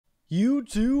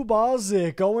YouTube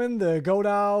Ozick going the Goat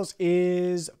Owls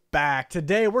is back.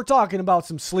 Today we're talking about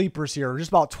some sleepers here. We're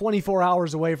just about 24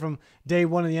 hours away from day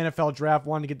one of the NFL draft.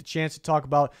 Wanted to get the chance to talk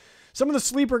about some of the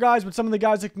sleeper guys, but some of the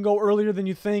guys that can go earlier than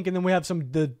you think. And then we have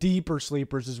the deeper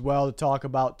sleepers as well to talk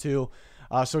about too.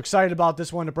 So excited about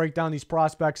this one to break down these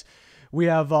prospects. We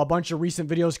have a bunch of recent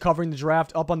videos covering the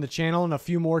draft up on the channel and a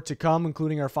few more to come,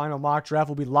 including our final mock draft.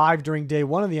 Will be live during day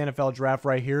one of the NFL draft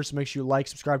right here. So make sure you like,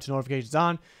 subscribe to notifications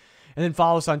on. And then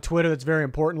follow us on Twitter. That's very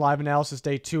important. Live analysis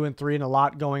day 2 and 3 and a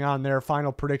lot going on there.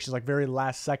 Final predictions, like very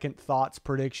last second thoughts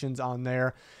predictions on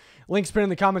there. Links pinned in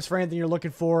the comments for anything you're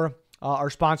looking for. Our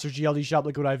sponsors, GLD Shop,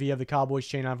 Liquid IV, have the Cowboys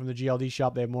chain on from the GLD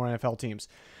Shop. They have more NFL teams.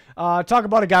 Talk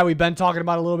about a guy we've been talking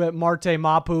about a little bit, Marte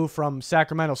Mapu from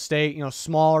Sacramento State. You know,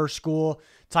 smaller school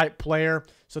type player.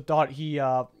 So thought he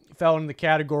fell in the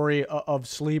category of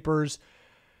sleepers.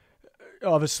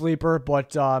 Of a sleeper,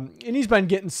 but and he's been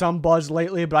getting some buzz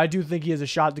lately, but I do think he has a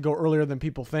shot to go earlier than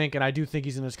people think, and I do think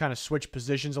he's in this kind of switch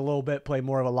positions a little bit, play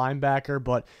more of a linebacker,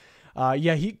 but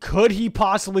yeah, could he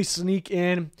possibly sneak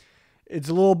in? It's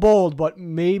a little bold, but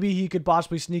maybe he could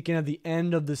possibly sneak in at the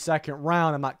end of the second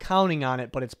round. I'm not counting on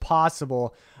it, but it's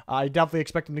possible. I definitely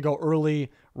expect him to go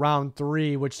early round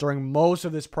 3, which during most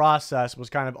of this process was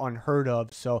kind of unheard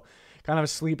of, so kind of a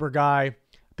sleeper guy.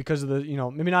 Because of the, you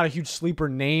know, maybe not a huge sleeper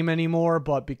name anymore,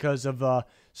 but because of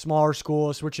smaller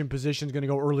school, switching positions, going to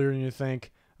go earlier than you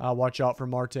think. Watch out for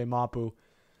Marte Mapu.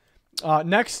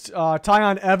 Next,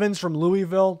 Tyon Evans from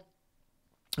Louisville,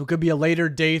 who could be a later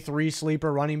day 3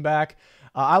 sleeper running back.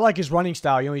 I like his running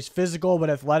style. You know, he's physical but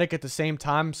athletic at the same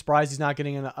time. I'm surprised he's not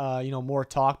getting more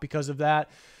talk because of that.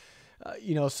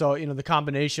 So the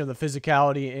combination of the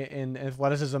physicality and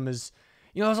athleticism is.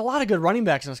 There's a lot of good running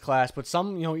backs in this class, but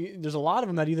some, there's a lot of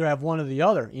them that either have one or the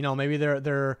other. Maybe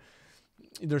they're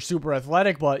super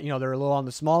athletic, but they're a little on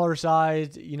the smaller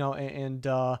side,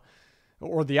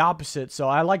 or the opposite. So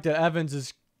I like that Evans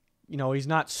is, he's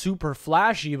not super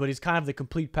flashy, but he's kind of the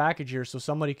complete package here. So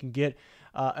somebody can get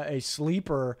a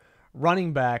sleeper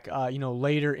running back,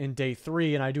 later in day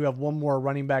 3. And I do have one more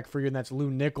running back for you, and that's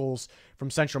Lew Nichols from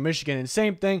Central Michigan. And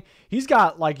same thing, he's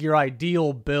got like your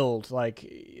ideal build, like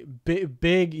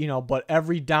big, but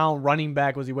every down running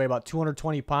back. Was he weigh about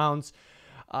 220 pounds?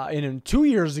 And in 2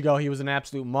 years ago, he was an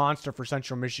absolute monster for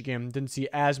Central Michigan. Didn't see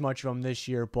as much of him this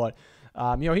year, but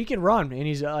he can run, and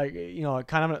he's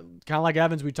kind of like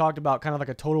Evans. We talked about kind of like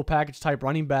a total package type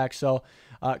running back. So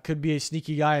could be a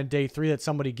sneaky guy in day 3 that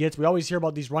somebody gets. We always hear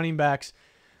about these running backs,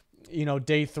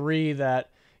 day 3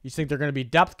 that you think they're going to be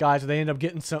depth guys, but they end up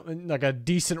getting something like a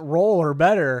decent role or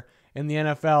better in the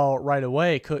NFL right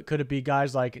away. Could it be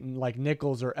guys like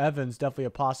Nichols or Evans? Definitely a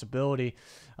possibility.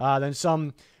 Then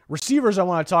some receivers I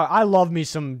want to talk. I love me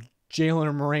some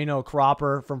Jalen Moreno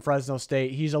Cropper from Fresno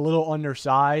State. He's a little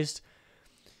undersized,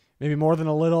 maybe more than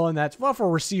a little, and that's, well, for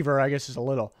a receiver, I guess is a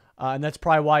little. And that's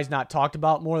probably why he's not talked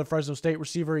about more. The Fresno State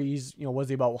receiver, he's, was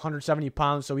he about 170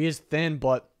 pounds, so he is thin,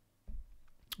 but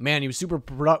man, he was super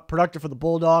productive for the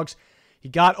Bulldogs. He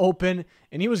got open,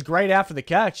 and he was great after the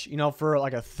catch. For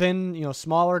like a thin,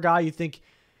 smaller guy, you think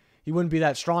he wouldn't be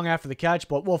that strong after the catch.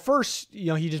 But, well, first,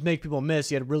 he just make people miss.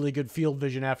 He had really good field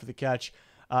vision after the catch,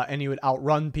 and he would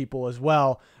outrun people as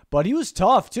well. But he was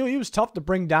tough, too. He was tough to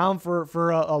bring down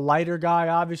for a lighter guy,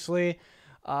 obviously.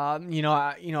 If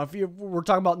we're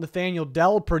talking about Nathaniel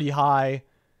Dell pretty high,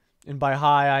 and by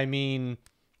high, I mean,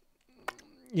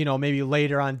 maybe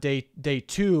later on day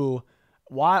 2,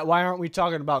 why aren't we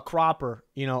talking about Cropper,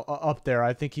 up there?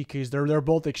 I think because they're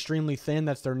both extremely thin.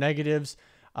 That's their negatives.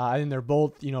 I think they're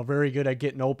both, very good at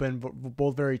getting open, but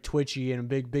both very twitchy and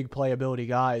big playability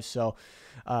guys. So,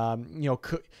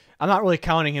 I'm not really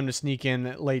counting him to sneak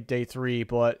in late day 3,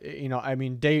 but,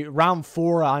 round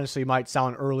 4 honestly might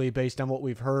sound early based on what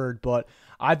we've heard, but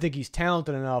I think he's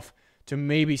talented enough to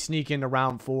maybe sneak into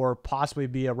round 4, possibly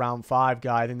be a round 5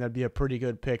 guy. I think that'd be a pretty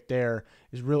good pick there.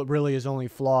 Really his only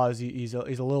flaw is he's a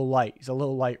little light. He's a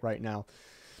little light right now.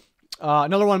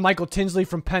 Another one, Michael Tinsley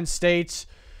from Penn State,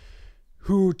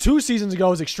 who 2 seasons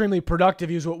ago was extremely productive.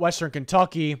 He was with Western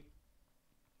Kentucky.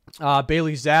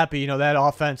 Bailey Zappi, that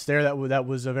offense there, that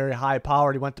was a very high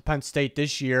powered. He went to Penn State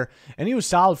this year, and he was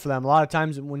solid for them. A lot of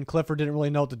times when Clifford didn't really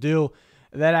know what to do,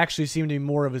 that actually seemed to be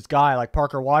more of his guy. Like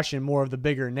Parker Washington, more of the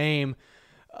bigger name,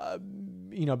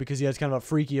 because he has kind of a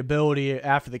freaky ability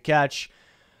after the catch.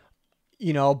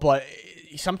 But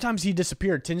sometimes he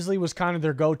disappeared. Tinsley was kind of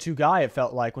their go-to guy, it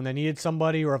felt like, when they needed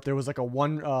somebody, or if there was like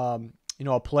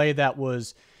a play that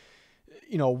was,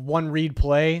 one read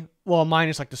play. Well,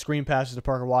 minus like the screen passes to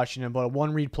Parker Washington, but a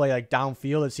one read play like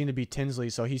downfield, it seemed to be Tinsley.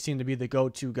 So he seemed to be the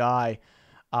go-to guy.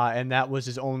 And that was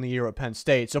his only year at Penn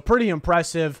State. So pretty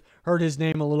impressive heard his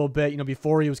name a little bit.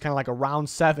 Before he was kind of like a round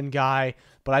 7 guy,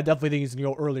 but I definitely think he's going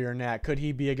to go earlier than that. Could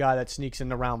he be a guy that sneaks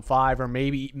into round 5 or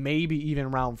maybe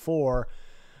even round 4?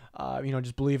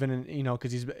 Just believing in,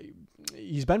 because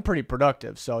he's been pretty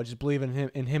productive. So just believing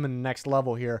in him in the next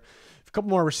level here. A couple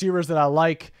more receivers that I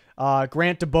like.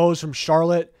 Grant DuBose from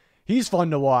Charlotte. He's fun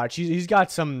to watch. He's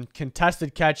got some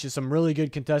contested catches, some really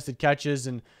good contested catches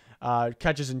and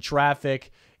catches in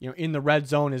traffic, in the red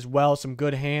zone as well. Some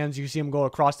good hands. You see him go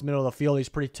across the middle of the field. He's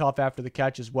pretty tough after the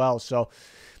catch as well. So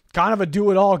kind of a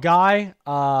do-it-all guy.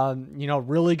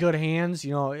 Really good hands,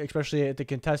 especially at the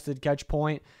contested catch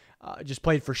point. Just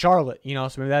played for Charlotte,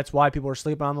 so maybe that's why people are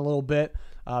sleeping on him a little bit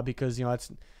because,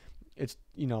 it's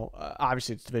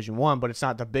obviously it's Division I, but it's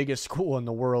not the biggest school in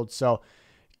the world. So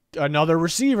another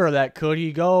receiver that could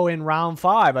he go in round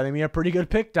 5? I think we have a pretty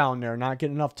good pick down there. Not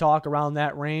getting enough talk around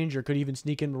that range, or could even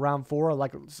sneak into round 4,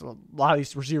 like a lot of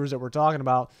these receivers that we're talking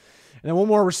about. And then one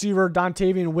more receiver,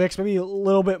 Dontavian Wicks, maybe a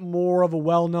little bit more of a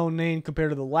well-known name compared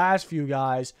to the last few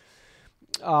guys.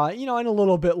 And a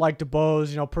little bit like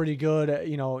DuBose, pretty good at,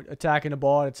 attacking the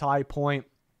ball at its high point.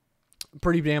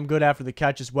 Pretty damn good after the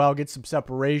catch as well. Gets some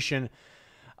separation.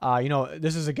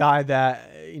 This is a guy that,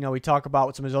 we talk about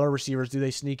with some of his other receivers. Do they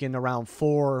sneak in around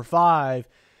 4 or 5?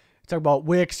 Talk about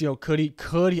Wicks, could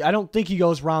he? I don't think he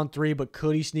goes round 3, but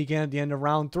could he sneak in at the end of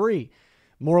round 3?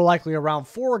 More likely a round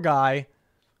 4 guy.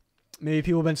 Maybe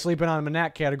people have been sleeping on him in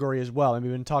that category as well. Maybe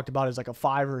been talked about as like a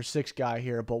 5 or 6 guy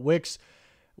here, but Wicks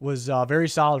was very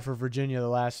solid for Virginia the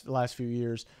last few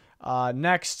years.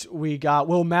 Next, we got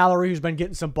Will Mallory, who's been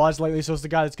getting some buzz lately. So it's the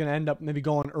guy that's going to end up maybe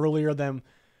going earlier than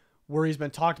where he's been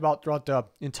talked about throughout the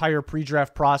entire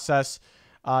pre-draft process.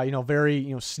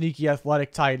 Very sneaky,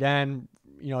 athletic tight end.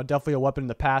 Definitely a weapon in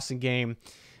the passing game.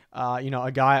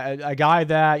 A guy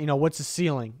that what's his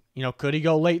ceiling? Could he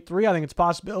go late 3? I think it's a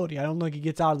possibility. I don't think he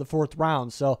gets out of the 4th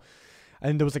round. So,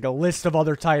 and there was like a list of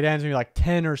other tight ends, maybe like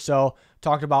 10 or so,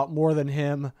 talked about more than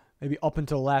him, maybe up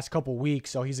until the last couple weeks.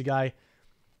 So he's a guy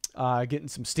getting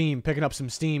some steam, picking up some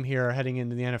steam here heading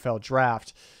into the NFL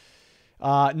draft.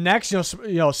 Next,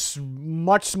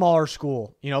 much smaller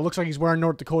school. Looks like he's wearing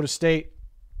North Dakota State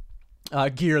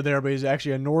gear there, but he's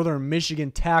actually a Northern Michigan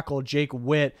tackle, Jake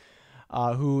Witt,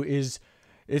 who is,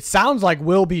 it sounds like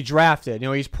will be drafted.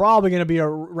 He's probably going to be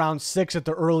around 6 at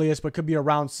the earliest, but could be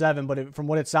around 7. But from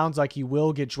what it sounds like, he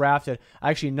will get drafted.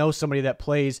 I actually know somebody that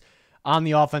plays on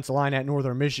the offensive line at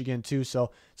Northern Michigan too. So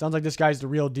it sounds like this guy's the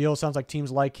real deal. Sounds like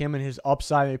teams like him and his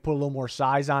upside. They put a little more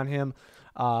size on him.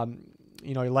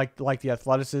 He like the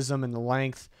athleticism and the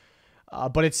length.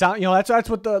 But it sounds, that's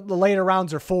what the later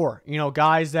rounds are for.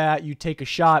 Guys that you take a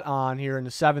shot on here in the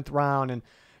 7th round, and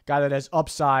guy that has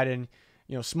upside, and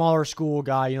smaller school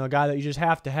guy, a guy that you just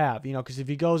have to have, because if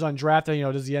he goes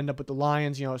undrafted, does he end up with the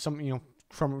Lions?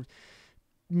 From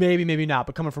maybe not,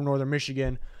 but coming from Northern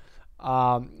Michigan.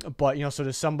 So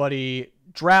does somebody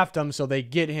draft him so they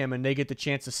get him and they get the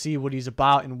chance to see what he's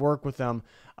about and work with him,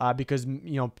 because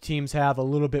teams have a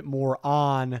little bit more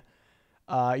on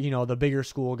the bigger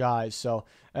school guys. So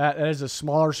that is a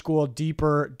smaller school,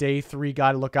 deeper day 3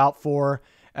 guy to look out for.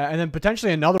 And then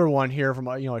potentially another one here from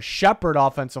a Shepherd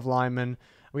offensive lineman.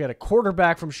 We had a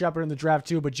quarterback from Shepherd in the draft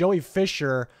too, but Joey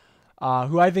Fisher,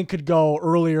 who I think could go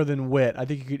earlier than Witt. I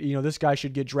think this guy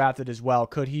should get drafted as well.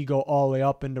 Could he go all the way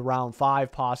up into round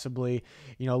 5 possibly?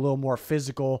 A little more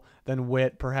physical than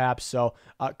Witt perhaps. So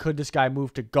could this guy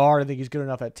move to guard? I think he's good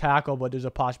enough at tackle, but there's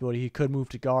a possibility he could move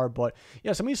to guard. But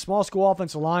yeah, some of these small school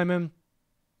offensive linemen,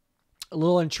 a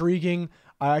little intriguing.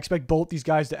 I expect both these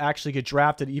guys to actually get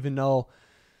drafted, even though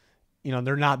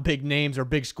they're not big names or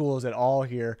big schools at all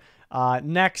here.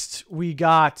 Next, we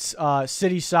got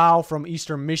City Sal from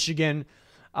Eastern Michigan,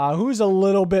 who's a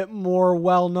little bit more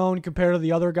well-known compared to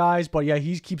the other guys. But, yeah,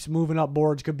 he keeps moving up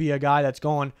boards. Could be a guy that's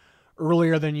going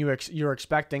earlier than you're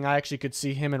expecting. I actually could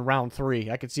see him in round 3.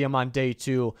 I could see him on day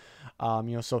 2.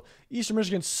 So Eastern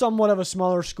Michigan's somewhat of a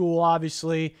smaller school,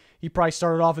 obviously. He probably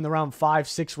started off in the round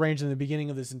 5-6 range in the beginning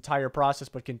of this entire process,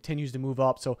 but continues to move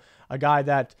up. So a guy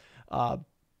that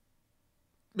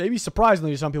maybe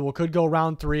surprisingly to some people could go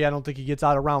round 3. I don't think he gets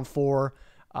out of round 4.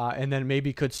 And then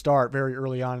maybe could start very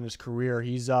early on in his career.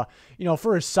 He's,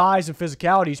 for his size and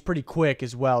physicality, he's pretty quick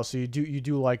as well. So you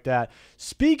do like that.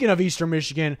 Speaking of Eastern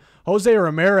Michigan, Jose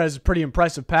Ramirez is a pretty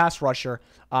impressive pass rusher.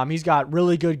 He's got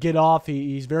really good get off.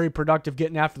 He's very productive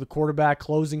getting after the quarterback.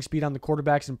 Closing speed on the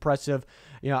quarterback's impressive.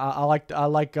 I like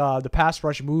the pass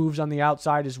rush moves on the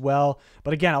outside as well.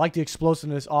 But again, I like the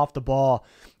explosiveness off the ball.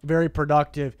 Very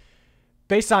productive.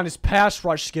 Based on his pass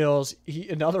rush skills,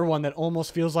 another one that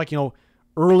almost feels like,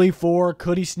 early 4.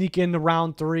 Could he sneak into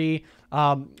round 3?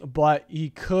 But he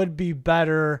could be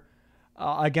better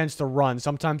against the run.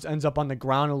 Sometimes ends up on the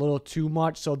ground a little too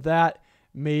much, so that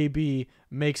maybe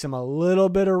makes him a little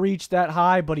bit of reach that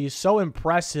high, but he's so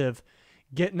impressive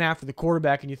getting after the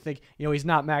quarterback, and you think, he's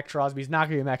not Max Crosby. He's not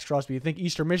going to be Max Crosby. You think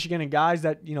Eastern Michigan and guys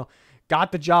that,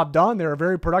 got the job done. They were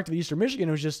very productive at Eastern Michigan.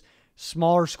 It was just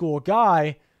smaller school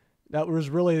guy. That was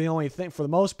really the only thing for the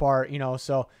most part,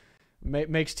 so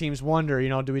makes teams wonder,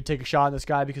 do we take a shot on this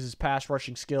guy because of his pass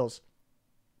rushing skills?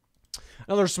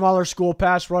 Another smaller school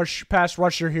pass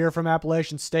rusher here from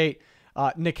Appalachian State,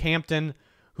 Nick Hampton,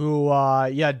 who,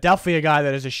 definitely a guy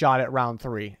that is a shot at round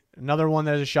 3. Another one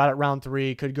that is a shot at round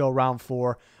 3, could go round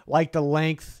 4. Like the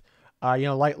length, like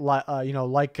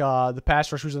the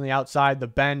pass rushers on the outside, the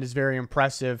bend is very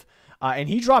impressive, and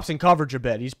he drops in coverage a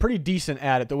bit. He's pretty decent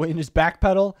at it. In his back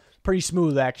pedal, pretty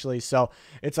smooth actually. So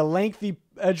it's a lengthy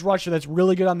edge rusher that's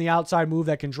really good on the outside move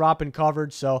that can drop in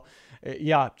coverage. So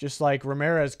yeah, just like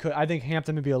Ramirez, I think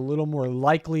Hampton would be a little more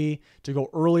likely to go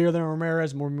earlier than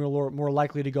Ramirez, more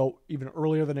likely to go even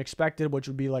earlier than expected, which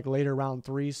would be like later round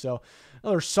 3. So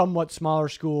another somewhat smaller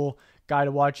school guy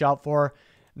to watch out for.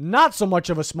 Not so much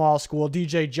of a small school,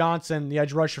 DJ Johnson, the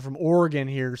edge rusher from Oregon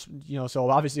here, so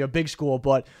obviously a big school,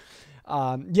 but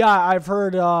I've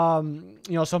heard,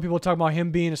 some people talk about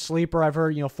him being a sleeper. I've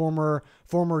heard, former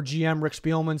GM Rick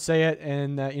Spielman say it,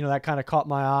 and, that kind of caught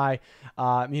my eye,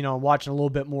 watching a little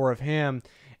bit more of him.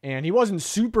 And he wasn't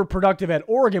super productive at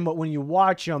Oregon, but when you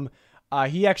watch him,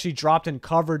 he actually dropped in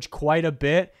coverage quite a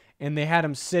bit, and they had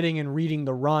him sitting and reading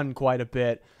the run quite a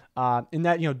bit. In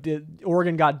that,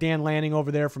 Oregon got Dan Lanning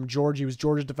over there from Georgia. He was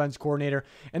Georgia's defense coordinator,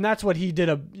 and that's what he did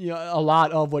a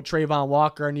lot of what Trayvon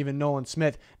Walker and even Nolan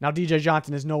Smith. Now, DJ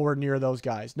Johnson is nowhere near those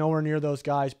guys,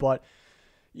 but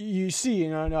you see,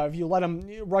 if you let him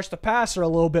rush the passer a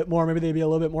little bit more, maybe they'd be a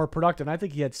little bit more productive. And I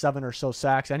think he had 7 or so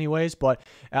sacks anyways, but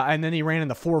and then he ran in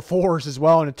the 4.4s as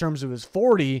well, and in terms of his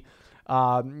 40,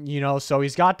 so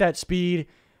he's got that speed.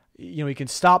 He can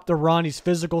stop the run. He's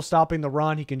physical stopping the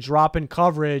run. He can drop in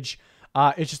coverage.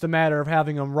 It's just a matter of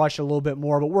having him rush a little bit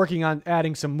more, but working on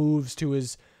adding some moves to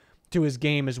his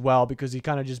game as well, because he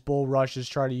kind of just bull rushes,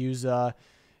 try to use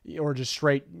or just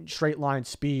straight line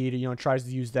speed. Tries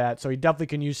to use that. So he definitely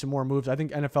can use some more moves. I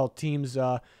think NFL teams,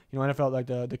 NFL like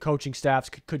the coaching staffs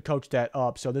could coach that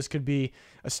up. So this could be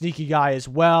a sneaky guy as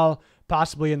well,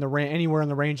 possibly in the anywhere in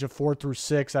the range of 4 through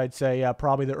 6. I'd say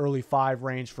probably the early 5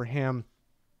 range for him.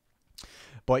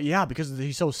 But yeah, because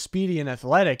he's so speedy and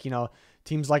athletic,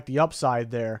 teams like the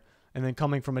upside there. And then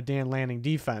coming from a Dan Lanning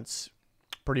defense,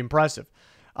 pretty impressive.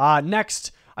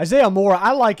 Next, Isaiah Moore.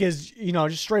 I like his,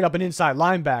 just straight up an inside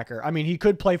linebacker. I mean, he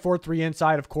could play 4-3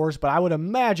 inside, of course, but I would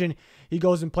imagine he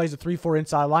goes and plays a 3-4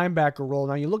 inside linebacker role.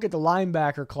 Now, you look at the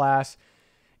linebacker class,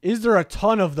 is there a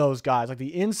ton of those guys? Like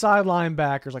the inside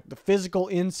linebackers, like the physical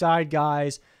inside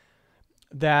guys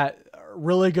that are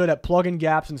really good at plugging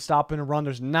gaps and stopping a run.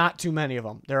 There's not too many of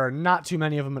them. There are not too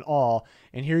many of them at all.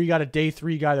 And here you got a day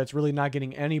 3 guy that's really not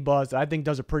getting any buzz that I think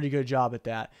does a pretty good job at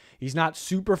that. He's not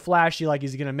super flashy, like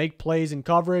he's going to make plays in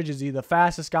coverage. Is he the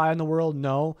fastest guy in the world?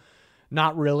 No,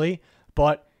 not really.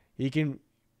 But he can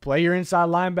play your inside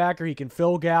linebacker. He can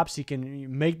fill gaps. He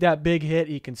can make that big hit.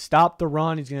 He can stop the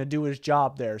run. He's going to do his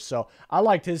job there. So I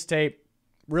liked his tape.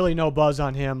 Really no buzz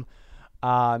on him.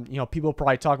 People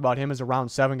probably talk about him as a round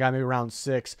 7 guy, maybe round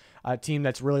 6. A team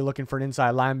that's really looking for an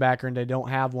inside linebacker and they don't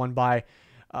have one by,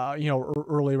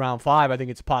 early round 5. I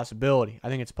think it's a possibility.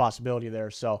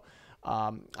 There. So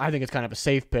I think it's kind of a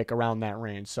safe pick around that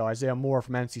range. So Isaiah Moore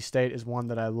from NC State is one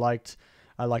that I liked.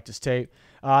 I liked his tape.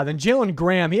 Then Jalen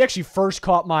Graham, he actually first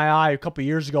caught my eye a couple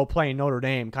years ago playing Notre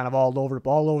Dame, kind of all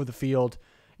over the field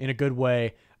in a good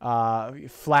way.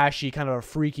 Flashy, kind of a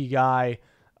freaky guy.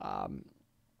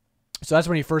 So that's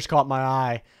when he first caught my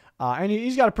eye. And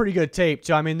he's got a pretty good tape,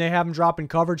 too. I mean, they have him dropping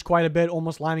coverage quite a bit,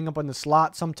 almost lining up on the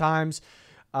slot sometimes.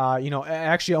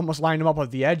 Actually almost lining him up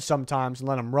with the edge sometimes and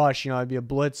let him rush. It'd be a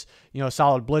blitz,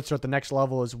 solid blitzer at the next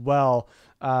level as well.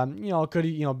 Could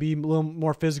be a little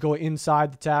more physical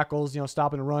inside the tackles,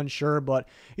 stopping the run, sure. But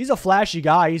he's a flashy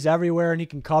guy. He's everywhere, and he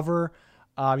can cover.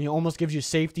 Almost gives you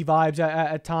safety vibes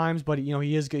at times. But,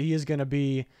 he is going to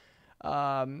be,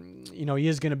 he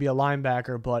is going to be a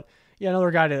linebacker. But, yeah,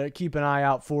 another guy to keep an eye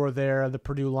out for there, the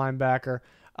Purdue linebacker.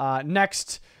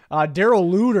 Next, Darrell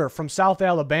Luter from South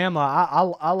Alabama.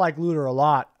 I like Luter a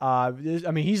lot.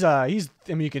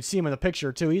 You can see him in the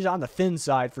picture too. He's on the thin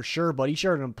side for sure, but he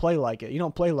sure doesn't play like it. He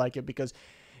don't play like it because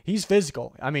he's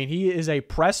physical. I mean, he is a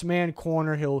press man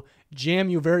corner. He'll jam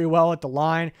you very well at the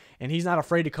line, and he's not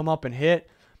afraid to come up and hit.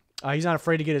 He's not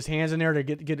afraid to get his hands in there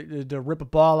to rip a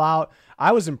ball out.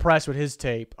 I was impressed with his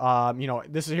tape.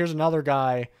 Here's another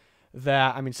guy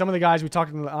that, I mean, some of the guys we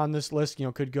talked on this list,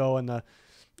 could go in the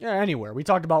anywhere. We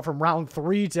talked about from round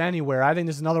 3 to anywhere. I think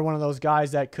this is another one of those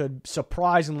guys that could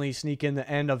surprisingly sneak in the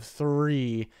end of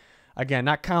 3. Again,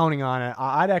 not counting on it.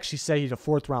 I'd actually say he's a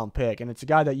 4th round pick, and it's a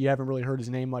guy that you haven't really heard his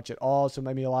name much at all. So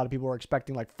maybe a lot of people are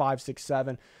expecting like 5, 6,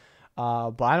 7.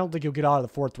 But I don't think he'll get out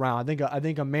of the 4th round. I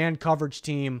think a man coverage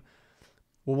team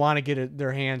will want to get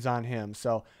their hands on him.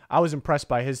 So I was impressed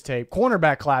by his tape.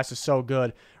 Cornerback class is so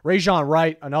good. Rajon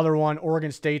Wright, another one,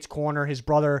 Oregon State's corner. His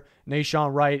brother,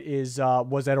 Nahshon Wright,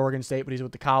 was at Oregon State, but he's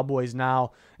with the Cowboys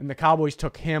now. And the Cowboys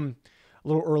took him a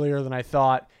little earlier than I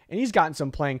thought. And he's gotten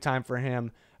some playing time for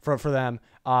him, for them.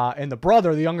 And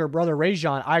the younger brother,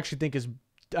 Rajon, I actually think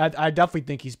I definitely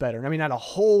think he's better. I mean, not a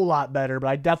whole lot better, but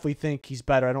I definitely think he's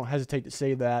better. I don't hesitate to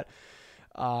say that.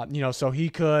 So he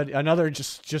could, another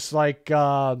just like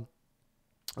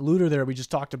Luter there we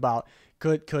just talked about,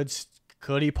 could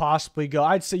he possibly go?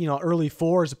 I'd say, early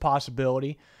 4 is a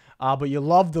possibility. But you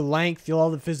love the length, you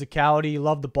love the physicality, you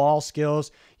love the ball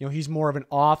skills. He's more of an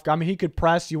off. I mean, he could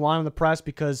press. You want him to press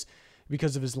because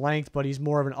of his length, but he's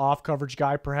more of an off coverage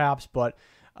guy perhaps. But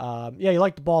you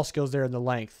like the ball skills there and the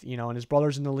length, and his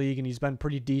brother's in the league and he's been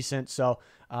pretty decent. So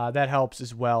that helps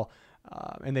as well.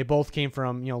 And they both came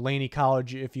from, Laney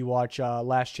College. If you watch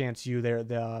Last Chance U there,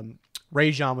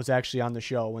 Rajon was actually on the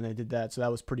show when they did that. So that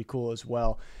was pretty cool as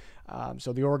well.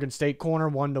 So the Oregon State corner,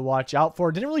 one to watch out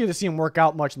for. Didn't really get to see him work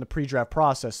out much in the pre-draft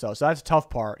process, though. So that's a tough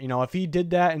part. If he did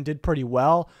that and did pretty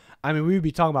well, I mean, we would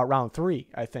be talking about round 3,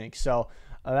 I think. So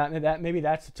that maybe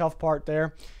that's the tough part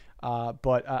there.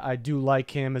 But I do like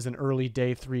him as an early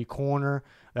day 3 corner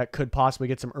that could possibly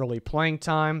get some early playing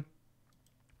time.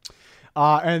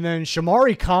 And then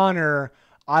Shamari Connor,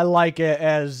 I like it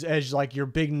as like your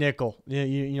big nickel.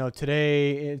 In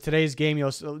today's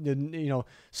game,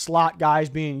 slot guys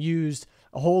being used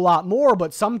a whole lot more,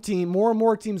 but more and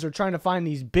more teams are trying to find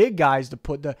these big guys to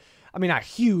put not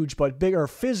huge, but bigger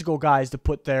physical guys to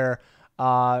put there.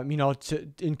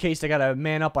 In case they got to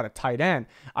man up on a tight end.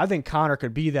 I think Connor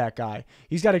could be that guy.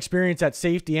 He's got experience at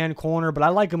safety and corner, but I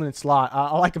like him in the slot.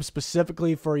 I like him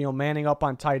specifically for, manning up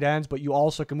on tight ends, but you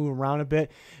also can move around a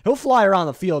bit. He'll fly around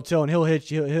the field too, and he'll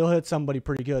hit somebody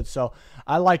pretty good. So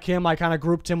I like him. I kind of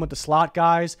grouped him with the slot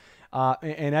guys.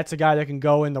 And that's a guy that can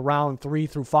go in the round 3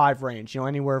 through 5 range,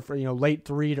 anywhere for, late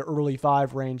 3 to early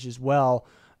 5 range as well.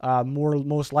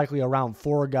 Most likely a round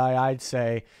 4 guy, I'd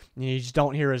say. You just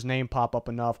don't hear his name pop up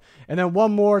enough. And then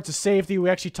one more, it's a safety. We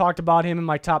actually talked about him in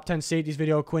my top 10 safeties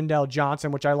video, Quindell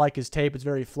Johnson, which I like his tape. It's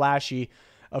very flashy.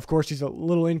 Of course, he's a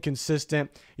little inconsistent.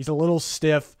 He's a little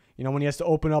stiff. When he has to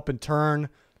open up and turn,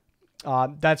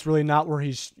 that's really not where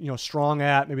he's strong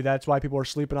at. Maybe that's why people are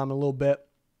sleeping on him a little bit.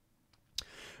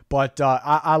 But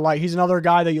I like, he's another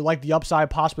guy that you like the upside,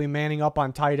 possibly manning up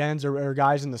on tight ends or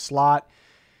guys in the slot.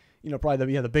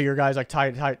 Probably the bigger guys like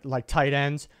tight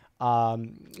ends.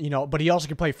 But he also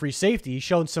can play free safety. He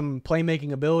showed some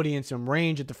playmaking ability and some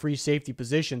range at the free safety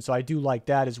position, so I do like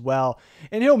that as well.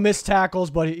 And he'll miss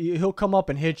tackles, but he'll come up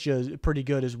and hit you pretty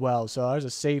good as well. So there's a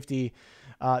safety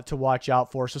to watch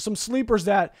out for. So some sleepers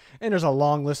and there's a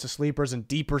long list of sleepers and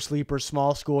deeper sleepers,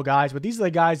 small school guys, but these are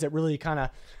the guys that really kind of,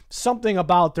 something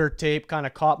about their tape kind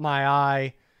of caught my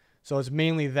eye. So it's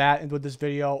mainly that with this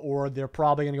video, or they're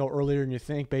probably going to go earlier than you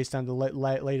think based on the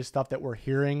latest stuff that we're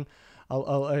hearing a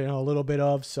little bit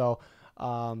of. So,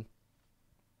 I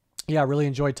really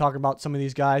enjoyed talking about some of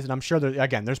these guys, and I'm sure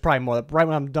there's probably more. Right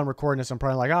when I'm done recording this, I'm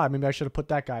probably like, maybe I should have put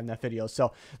that guy in that video.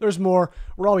 So there's more.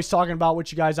 We're always talking about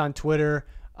what you guys on Twitter,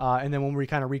 and then when we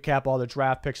kind of recap all the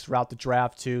draft picks throughout the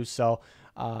draft too. So,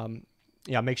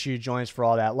 make sure you join us for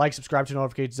all that. Like, subscribe to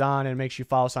notifications on, and make sure you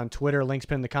follow us on Twitter. Links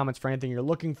pinned in the comments for anything you're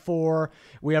looking for.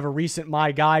 We have a recent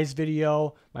My Guys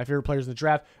video, my favorite players in the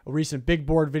draft, a recent big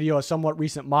board video, a somewhat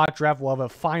recent mock draft. We'll have a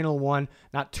final one.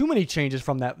 Not too many changes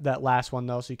from that last one,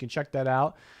 though, so you can check that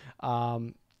out.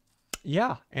 And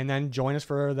then join us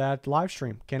for that live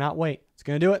stream. Cannot wait. It's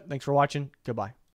going to do it. Thanks for watching. Goodbye.